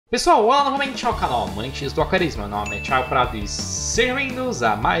Pessoal, olá novamente ao canal Amantes do Aquarismo. Meu nome é Thiago Prado e sejam bem-vindos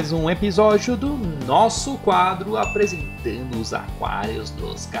a mais um episódio do nosso quadro apresentando os aquários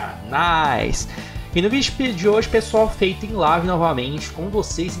dos canais. E no vídeo de hoje, pessoal, feito em live novamente, com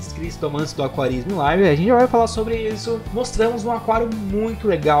vocês inscritos do Amantes do Aquarismo em live, a gente vai falar sobre isso. Mostramos um aquário muito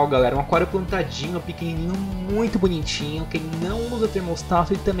legal, galera, um aquário plantadinho, pequenininho, muito bonitinho, que não usa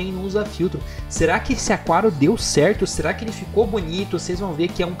termostato e também não usa filtro. Será que esse aquário deu certo? Será que ele ficou bonito? Vocês vão ver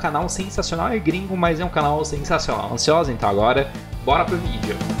que é um canal sensacional, é gringo, mas é um canal sensacional. Ansioso? Então agora, bora pro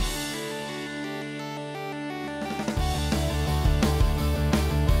vídeo.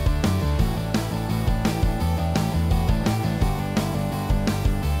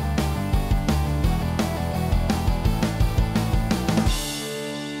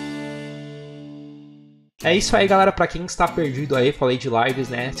 É isso aí, galera, pra quem está perdido aí, falei de lives,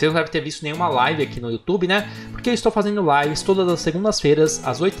 né? Vocês não devem ter visto nenhuma live aqui no YouTube, né? Porque eu estou fazendo lives todas as segundas-feiras,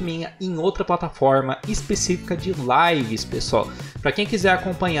 às 8h30, em outra plataforma específica de lives, pessoal. Pra quem quiser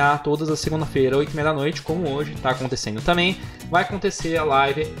acompanhar todas as segunda-feira, 8h30 da noite, como hoje tá acontecendo também, vai acontecer a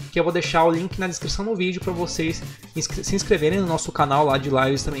live, que eu vou deixar o link na descrição do vídeo pra vocês se inscreverem no nosso canal lá de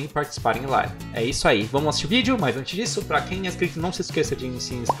lives também e participarem em live. É isso aí, vamos assistir o vídeo, mas antes disso, pra quem é inscrito, não se esqueça de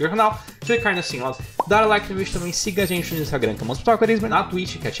se inscrever no canal, clicar no sininho, dar like no vídeo também, siga a gente no Instagram, que é Montou Aquarismo, na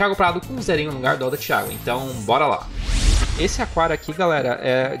Twitch, que é Thiago Prado, com um zerinho no lugar do Alda Thiago. Então, bora lá. Esse aquário aqui, galera,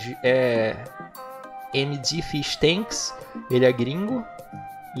 é MD Fish Tanks, ele é gringo,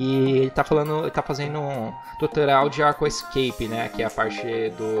 e ele tá fazendo um tutorial de Aquascape, né, que é a parte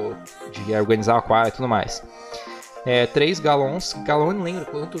de organizar o aquário e tudo mais. 3 galões, galão eu não lembro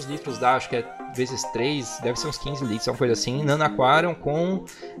quantos litros dá, acho que é vezes 3, deve ser uns 15 litros, uma coisa assim, Nano Aquarium com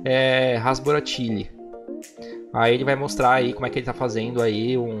Rasboratili. Aí ele vai mostrar aí como é que ele tá fazendo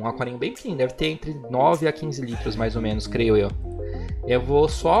aí um aquarinho bem pequeno, deve ter entre 9 a 15 litros mais ou menos, creio eu. Eu vou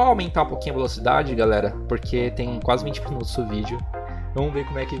só aumentar um pouquinho a velocidade, galera, porque tem quase 20 minutos o vídeo. Vamos ver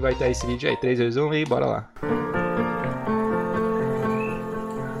como é que vai estar esse vídeo aí, 3, 2, 1 e bora lá.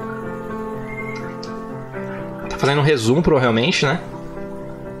 Tá fazendo um resumo provavelmente, né?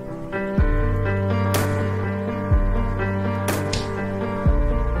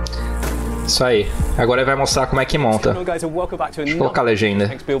 Isso aí. Agora ele vai mostrar como é que monta. Deixa eu colocar a legenda.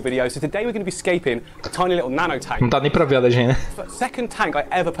 Não tá nem pra ver a legenda. Second tank I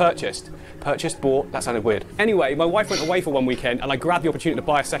ever purchased, bought, that sounded weird. Anyway, my wife went away for one weekend and I grabbed the opportunity to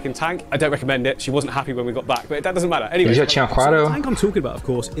buy a second tank. I don't recommend it. She wasn't happy when we got back, but that doesn't matter. Anyway, ele já tinha aquário. The tank I'm talking about, of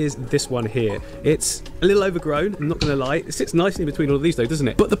course, is this one here. It's a little overgrown, I'm not going to lie. It sits nicely in between all of these though, doesn't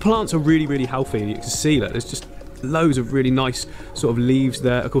it? But the plants are really, really healthy. You can see that there's just loads of really nice sort of leaves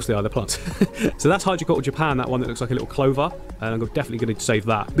there. Of course they are, they're plants. So that's Hydroculture Japan, that one that looks like a little clover, and I'm definitely going to save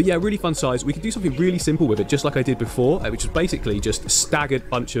that. But yeah, really fun size. We can do something really simple with it, just like I did before, which is basically just a staggered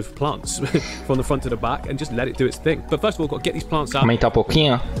bunch of plants from the front to the back and just let it do its thing. But first of all, got to get these plants out. Aumentar um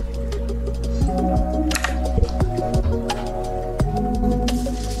pouquinho.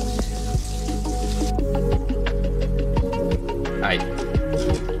 Aí.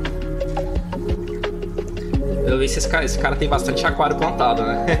 Eu vi se esse cara tem bastante aquário plantado,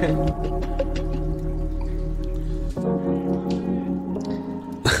 né?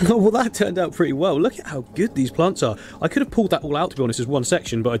 Well, that turned out pretty well. Look at how good these plants are. I could have pulled that all out, to be honest, as one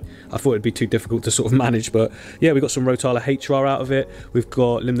section, but I thought it'd be too difficult to sort of manage. But yeah, we got some Rotala HR out of it. We've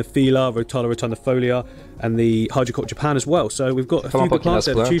got Limnophila, Rotala rotundifolia, and the Hydroculture Japan as well. So we've got a few good plants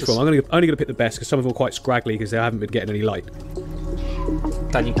there to choose from. I'm only going to pick the best because some of them are quite scraggly because they haven't been getting any light.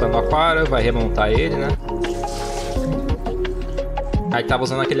 Tá limpando o aquário, vai remontar ele, né? Aí tava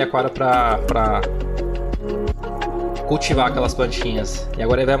usando aquele aquário pra cultivar aquelas plantinhas. E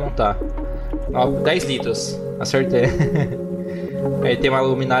agora ele vai montar. Ó, 10 litros. Acertei. Aí tem uma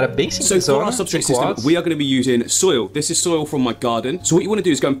luminária bem simples. So for our substrate system, we are going to be using soil. This is soil from my garden. So what you want to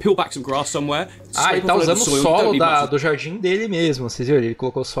do is go and peel back some grass somewhere. Ah, ele tá usando o solo do jardim dele mesmo. Vocês viram? Ele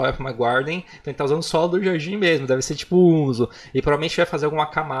colocou soil from my garden. Então ele tá usando o solo do jardim mesmo. Deve ser tipo uso. E provavelmente vai fazer alguma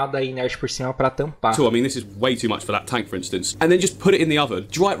camada inerte por cima pra tampar. So I mean, this is way too much for that tank, for instance. And then just put it in the oven.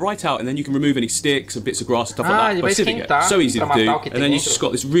 Dry it right out, and then you can remove any sticks and bits of grass and stuff like that by sieving it. So easy to do. And then you've just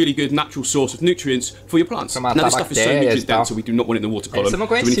got this really good natural source of nutrients for your plants. Now this stuff is so nutrient dense, so we do not want it in the water column. So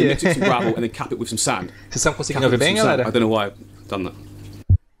we need to mix it with some gravel and then cap it with some sand. Vocês estão conseguindo ouvir bem, galera? I don't know why I've done that.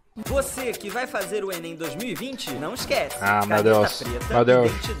 Você que vai fazer o Enem 2020, não esquece. Ah, meu Deus. Meu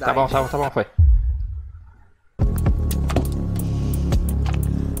Deus. Tá bom, foi.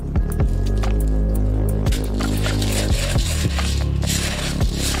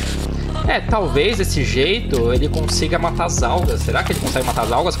 Talvez desse jeito ele consiga matar as algas. Será que ele consegue matar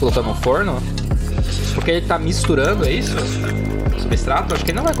as algas colocando no forno? Porque ele tá misturando, é isso? substrato, acho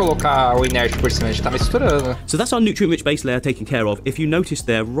que ele não vai colocar o inerte por cima, a gente tá misturando. So that's our nutrient-rich base layer taken care of. If you notice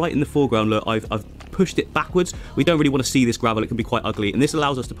there, right in the foreground, look, I've pushed it backwards. We don't really want to see this gravel, it can be quite ugly, and this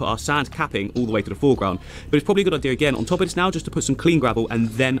allows us to put our sand capping all the way to the foreground. But it's probably a good idea, again, on top of this now, just to put some clean gravel and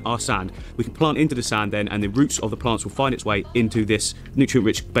then our sand. We can plant into the sand then, and the roots of the plants will find its way into this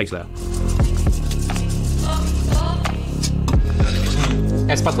nutrient-rich base layer.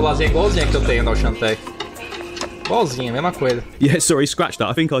 A espatulazinha é igualzinha que eu tenho da Oceantec. Igualzinha, mesma coisa. Yeah, sorry, scratch that.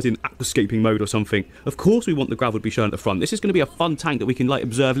 I think I was in aquascaping mode or something. Of course we want the gravel to be shown at the front. This is going to be a fun tank that we can like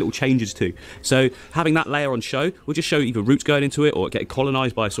observe little changes to. So having that layer on show will just show either roots going into it or getting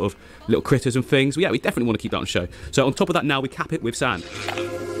colonised by sort of little critters and things. But yeah, we definitely want to keep that on show. So on top of that now we cap it with sand.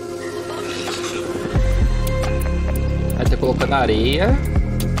 Aí tá colocando areia.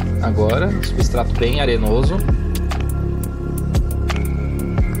 Agora, substrato bem arenoso.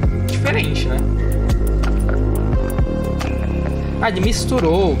 Diferente, né? Ah, ele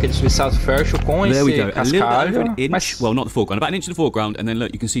misturou aquele substrato fértil com esse cascalho. Well, not the foreground, about an inch in the foreground, and then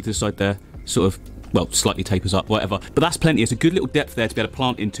look, you can see to the side there, sort of, well, slightly tapers up, whatever. But that's plenty. It's a good little depth there to be able to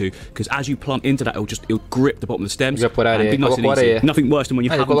plant into, because as you plant into that, it'll grip the bottom of the stems. And be nice and easy. Nothing worse than when you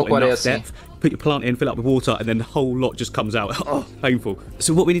haven't got enough depth. Put your plant in, fill it up with water, and then the whole lot just comes out. Oh, painful.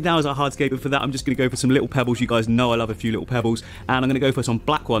 So what we need now is our hardscape, and for that I'm just going to go for some little pebbles. You guys know I love a few little pebbles, and I'm going to go for some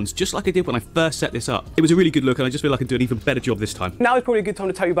black ones, just like I did when I first set this up. It was a really good look, and I just feel like I can do an even better job this time. Now is probably a good time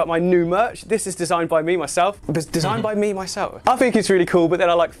to tell you about my new merch. This is designed by me myself. It's designed by me myself. I think it's really cool, but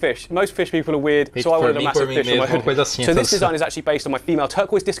then I like fish. Most fish people are weird, so I wanted a massive fish on my hood. So this design is actually based on my female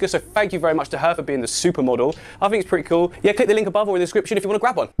turquoise discus, so thank you very much to her for being the supermodel. I think it's pretty cool. Yeah, click the link above or in the description if you want to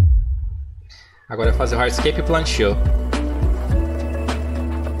grab one. Agora é fazer o hardscape e plantio.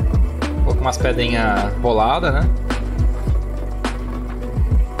 Colocar umas pedrinhas roladas, né?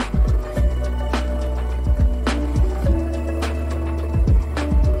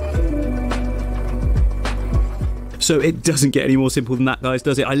 So it doesn't get any more simple than that, guys,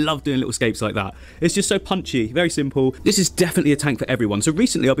 does it? I love doing little scapes like that. It's just so punchy, very simple. This is definitely a tank for everyone. So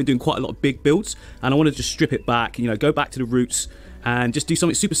recently I've been doing quite a lot of big builds, and I want to just strip it back, you know, go back to the roots, and just do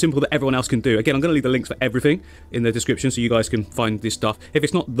something super simple that everyone else can do. Again, I'm going to leave the links for everything in the description so you guys can find this stuff. If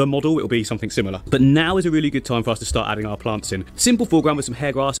it's not the model, it'll be something similar. But now is a really good time for us to start adding our plants in. Simple foreground with some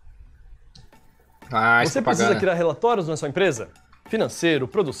hair grass. Você precisa criar relatórios na sua empresa? Financeiro,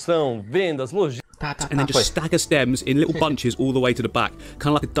 produção, vendas, logística. And then just stagger stems in little bunches all the way to the back,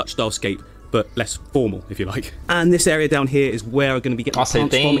 kind of like a Dutch style scape, but less formal, if you like. And this area down here is where I'm going to be getting plants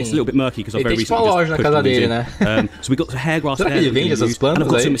from. It's a little bit murky because I've very recently just pushed them in. So we've got the hair grass there, and I've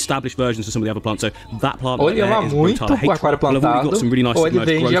got some established versions of some of the other plants. So that plant right there is plantado. I've already got some really nice growth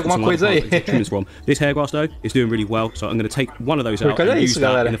from some other plants to trimmings from. This hair grass though is doing really well, so I'm going to take one of those out and use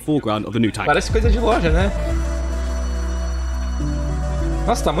that in the foreground of the new tank. Parece coisa de loja, né?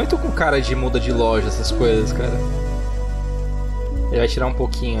 Nossa, tá muito com cara de muda de loja essas coisas, cara. Ele vai tirar um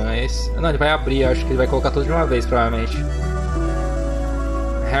pouquinho, mas... Não, ele vai abrir, acho que ele vai colocar tudo de uma vez, provavelmente.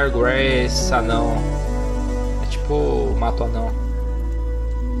 Hair grass, anão. É tipo mato anão.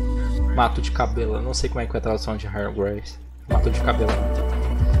 Mato de cabelo, eu não sei como é que é a tradução de hair grass. Mato de cabelo.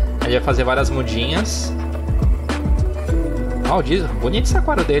 Ele vai fazer várias mudinhas. Ó, o disco. Bonito esse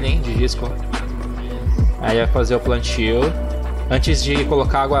aquário dele, hein, de disco. Aí vai fazer o plantio. Antes de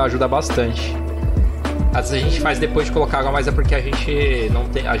colocar água ajuda bastante. Às vezes a gente faz depois de colocar água, mas é porque a gente não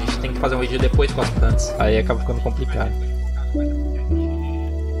tem, a gente tem que fazer um vídeo depois com as plantas. Aí acaba ficando complicado.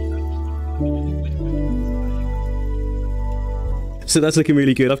 So that's looking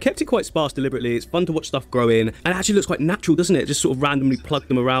really good. I've kept it quite sparse deliberately. It's fun to watch stuff grow in, and it actually looks quite natural, doesn't it? Just sort of randomly plug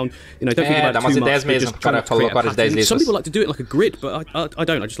them around. You know, don't think about it too much. Mesmo, cara falou agora de 10 litros. Some people like to do it like a grid, but I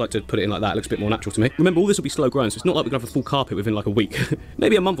don't. I just like to put it in like that. It looks a bit more natural to me. Remember, all this will be slow growing, so it's not like we're gonna have a full carpet within like a week.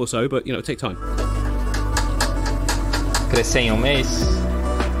 Maybe a month or so, but you know, it'll take time. Crescer em mês.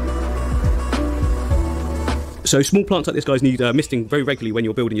 So small plants like this, guys, need misting very regularly when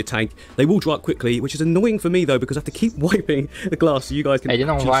you're building your tank. They will dry up quickly, which is annoying for me though, because I have to keep wiping the glass so you guys can see what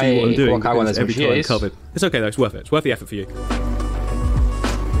I'm doing. Every time I'm covered. It's okay though, it's worth it. It's worth the effort for you.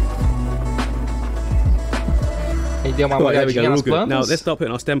 Deu uma molhadinha nas plantas. Now let's start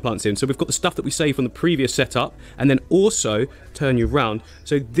putting our stem plants in. So we've got the stuff that we saved from the previous setup, and then also turn you around.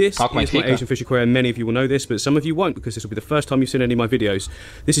 So this is my Asian fish aquarium. Many of you will know this, but some of you won't, because this will be the first time you've seen any of my videos.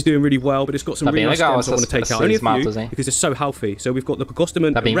 This is doing really well, but it's got some really nice stems I want to take out. Only a few, because it's so healthy. So we've got the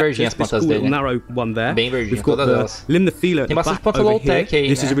Pogostemon erectus, this cool little narrow one there. We've got the Limnophila at the back over here.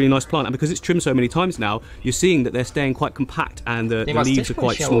 This is a really nice plant, and because it's trimmed so many times now, you're seeing that they're staying quite compact, and the leaves are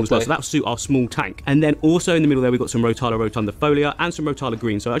quite small as well. So that'll suit our small tank. And then also in the middle there we've got some some Rotala rotundifolia and some Rotala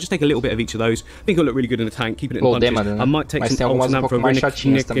green. So I'll just take a little bit of each of those. I think it'll look really good in the tank, keeping it in bunches. I might take some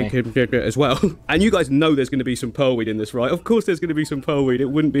Alternanthrophrenic as well. And you guys know there's going to be some pearlweed in this, right? Of course there's going to be some pearlweed. It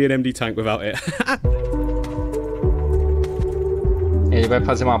wouldn't be an MD tank without it. Ele vai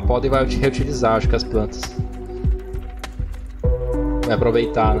fazer uma poda e vai reutilizar, acho que as plantas. Vai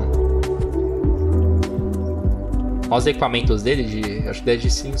aproveitar, né? Olha os equipamentos dele, acho que deve de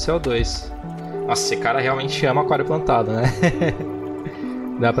 5 CO2. Nossa, esse cara realmente ama aquário plantado, né?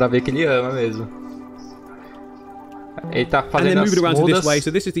 Dá pra ver que ele ama mesmo. Ele tá fazendo as mudas.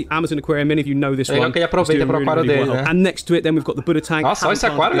 So this is the Amazon aquarium. Many of you know this one. Legal que ele aproveita pro aquário dele, né? And next to it, then we've got the Buddha tank. Nossa, olha esse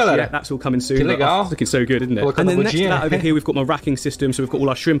aquário, galera. That's all coming soon. Que legal. Looking so good, isn't it? And then next to that over here, we've got my racking system. So we've got all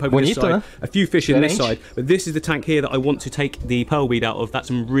our shrimp over this side, a few fish in this side. But this is the tank here that I want to take the pearlweed out of. That's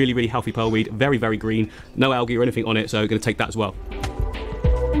some really, really healthy pearlweed. Very, very green. No algae or anything on it. So I'm going to take that as well.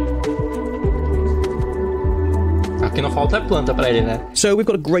 Aqui não falta planta para ele, né? So we've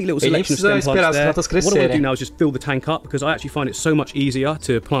got a great little selection of stem plants there. What I want to do now is just fill the tank up because I actually find it so much easier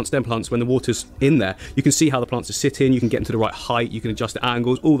to plant stem plants when the water's in there. You can see how the plants are sitting, you can get them to the right height, you can adjust the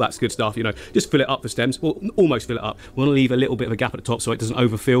angles, all that's good stuff, you know. Just fill it up for stems, well, almost fill it up. We want to leave a little bit of a gap at the top so it doesn't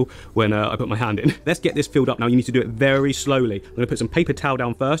overfill when I put my hand in. Let's get this filled up now. You need to do it very slowly. I'm going to put some paper towel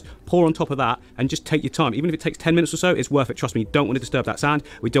down first, pour on top of that, and just take your time. Even if it takes 10 minutes or so, it's worth it. Trust me, you don't want to disturb that sand.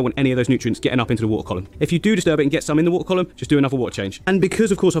 We don't want any of those nutrients getting up into the water column. If you do disturb it and get some in the water column, just do another water change. And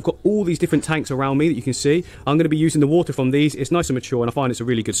because of course I've got all these different tanks around me that you can see, I'm going to be using the water from these. It's nice and mature and I find it's a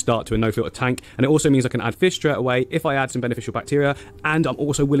really good start to a no filter tank, and it also means I can add fish straight away if I add some beneficial bacteria, and I'm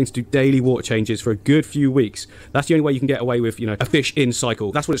also willing to do daily water changes for a good few weeks. That's the only way you can get away with, you know, a fish in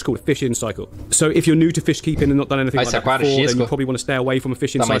cycle. That's what it's called, a fish in cycle. So if you're new to fish keeping and not done anything like that before, then you probably want to stay away from a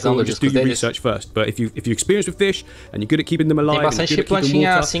fish in cycle and just do your research first. But if you're experienced with fish and you're good at keeping them alive and you're good at keeping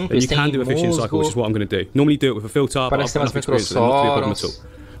water, then you can do a fish in cycle, which is what I'm going to do. Normally do it with a filter, but I've got enough experience with it not to be a problem at all.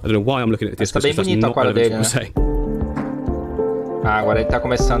 I don't know why I'm looking at this, because that's not relevant to what I'm saying. Agora ele tá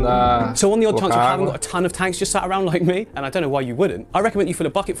começando a. So on the odd chance you haven't got a ton of tanks just sat around like me, and I don't know why you wouldn't, I recommend you fill a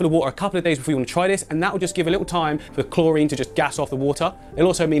bucket full of water a couple of days before you want to try this, and that will just give a little time for the chlorine to just gas off the water. It'll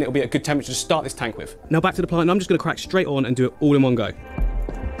also mean it'll be at a good temperature to start this tank with. Now back to the plant, I'm just going to crack straight on and do it all in one go.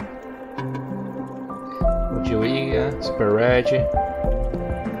 Super Red.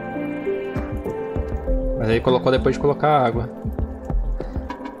 Mas ele colocou depois de colocar a água.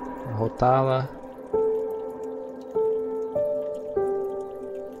 Rotala.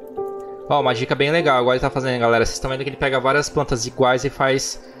 Ó, uma dica bem legal, agora ele tá fazendo, galera. Vocês estão vendo que ele pega várias plantas iguais e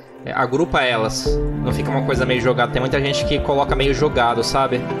faz... agrupa elas. Não fica uma coisa meio jogada. Tem muita gente que coloca meio jogado,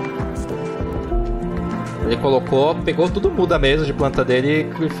 sabe? Ele colocou, pegou tudo muda mesmo de planta dele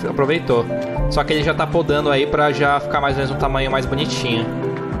e aproveitou. Só que ele já tá podando aí pra já ficar mais ou menos um tamanho mais bonitinho.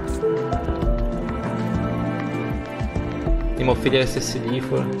 Hemophilia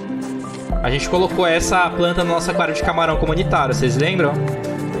cecilífera. A gente colocou essa planta no nosso aquário de camarão comunitário, vocês lembram?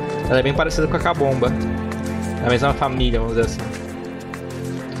 Ela é bem parecida com a cabomba. É a mesma família, vamos dizer assim.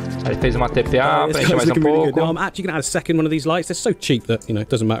 Aí fez uma TPA, preenche mais pouco. Really now I'm actually going to add a second one of these lights. They're so cheap that, you know, it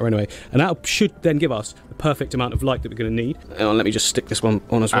doesn't matter anyway. And that should then give us the perfect amount of light that we're going to need. And let me just stick this one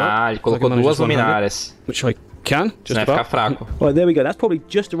on as well. Ah, ele colocou duas luminárias. Which I can, just about. Ficar fraco. Right, there we go. That's probably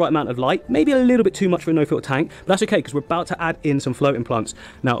just the right amount of light. Maybe a little bit too much for a no-filter tank, but that's okay because we're about to add in some floating plants.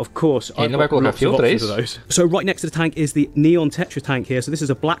 Now, of course, I've got lots of options of those. So right next to the tank is the neon tetra tank here. So this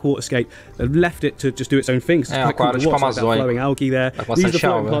is a black water scape. They've left it to just do its own thing. So it's quite cool. That flowing algae there. These are the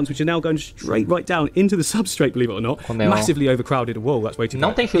floating plants which are now going straight right down into the substrate, believe it or not. Massively overcrowded. Whoa, that's way too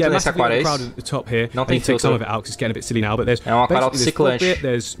Não tem filtro nesse aquário, é overcrowded at the top here. Não tem filtro. Take some of it out because it's getting a bit silly now, but there's basically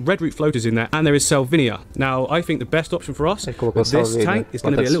there's red root floaters in there, and there is salvinia. Now, I think the best option for us with this tank is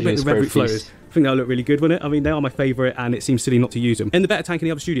going to be a little bit of the red root floaters. I think they'll look really good, wouldn't it? I mean, they are my favourite, and it seems silly not to use them. In the better tank in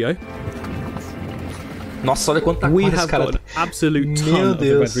the other studio, nossa, olha quanto we have got an absolute ton of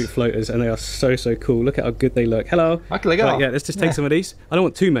the red root floaters, and they are so cool. Look at how good they look. Hello. Ah, que legal. Right, yeah, let's just take some of these. I don't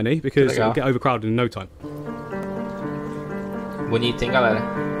want too many because it'll get overcrowded in no time. Bonito, hein, galera?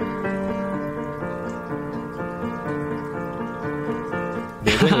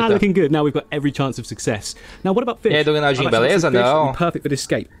 Looking good. Now we've got every chance of success. Now what about fish? E aí, Dognaldinho, beleza? Não. Perfect for this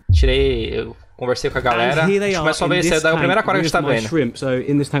escape. Tirei, eu conversei com a galera. A gente começou a ver isso, é o primeiro aquário que a gente tá vendo. Shrimp. So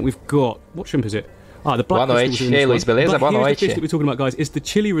in this tank we've got, what shrimp is it? Ah, the black. Boa noite. E aí, Luiz, beleza? Boa noite. The fish that we're talking about, guys, is the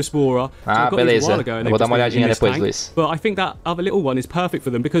chili Respora. Ah, beleza. Eu vou dar uma olhadinha depois, Luiz. But I think that other little one is perfect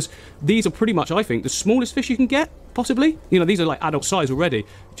for them because these are pretty much, I think, the smallest fish you can get, possibly. You know, these are like adult size already.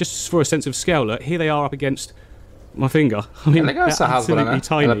 Just for a sense of scale, look, here they are up against my finger. I mean, legal essa rasura, né?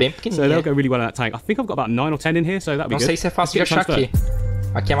 tiny. Ela é bem pequenininha. So they'll go really well in that tank. I think I've got about 9 or 10 in here, so that'd be good. Não sei se é fácil de achar aqui.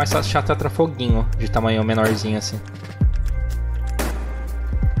 Aqui é mais fácil achar tetrafoguinho, de tamanho menorzinho assim.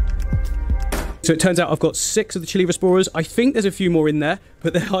 So it turns out I've got 6 of the Chilivosporas. I think there's a few more in there,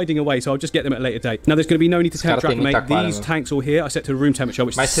 but they're hiding away, so I'll just get them at a later date. Now there's going to be no need to temperature acclimate. These tanks all here I set to room temperature,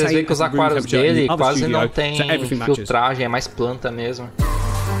 which is the same as the room temperature in the other studio, so everything matches. Filtragem, é mais planta mesmo.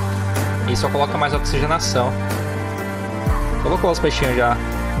 E só coloca mais oxigenação. Colocou os peixinhos já.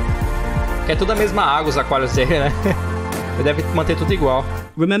 Que é tudo a mesma água os aquários dele, né? Deve manter tudo igual.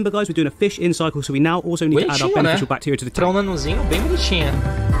 Remember guys, we're doing a fish in cycle, so we now also need to add our beneficial bacteria to the tank. Pra um nanozinho bem bonitinha.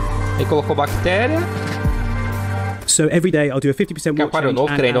 Ele colocou bactéria. So every day I'll do a 50% water change and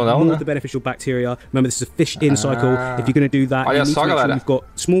add more of the beneficial bacteria. Remember, this is a fish in cycle. If you're going to do that, you need to make sure you've got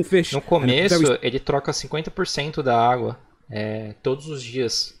small fish. No começo, ele troca 50% da água todos os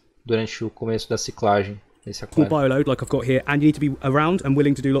dias durante o começo da ciclagem desse aquário. Full bioload like I've got here, and you need to be around and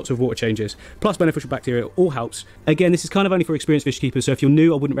willing to do lots of water changes. Plus beneficial bacteria all helps. Again, this is kind of only for experienced fish keepers, so if you're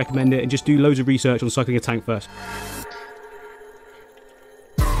new, I wouldn't recommend it, and just do loads of research on cycling a tank first.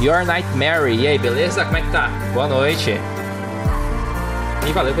 Your Nightmare, e aí, beleza? Como é que tá? Boa noite.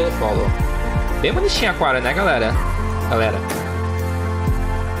 E valeu pelo follow. Bem bonitinho aquário, né, galera?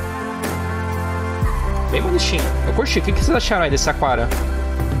 Bem bonitinho. Eu curti. O que vocês acharam aí desse aquário?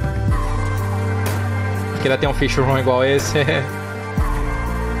 Queria ter um fish room igual esse.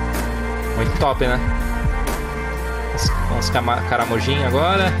 Muito top, né? Uns caramujinhos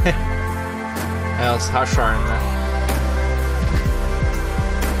agora. Os rashorn, né?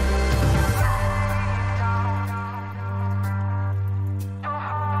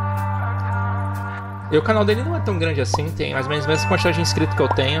 E o canal dele não é tão grande assim, tem mais ou menos a mesma quantidade de inscritos que eu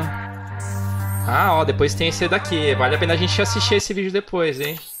tenho. Ah, ó, depois tem esse daqui. Vale a pena a gente assistir esse vídeo depois,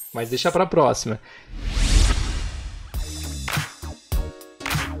 hein? Mas deixa pra próxima.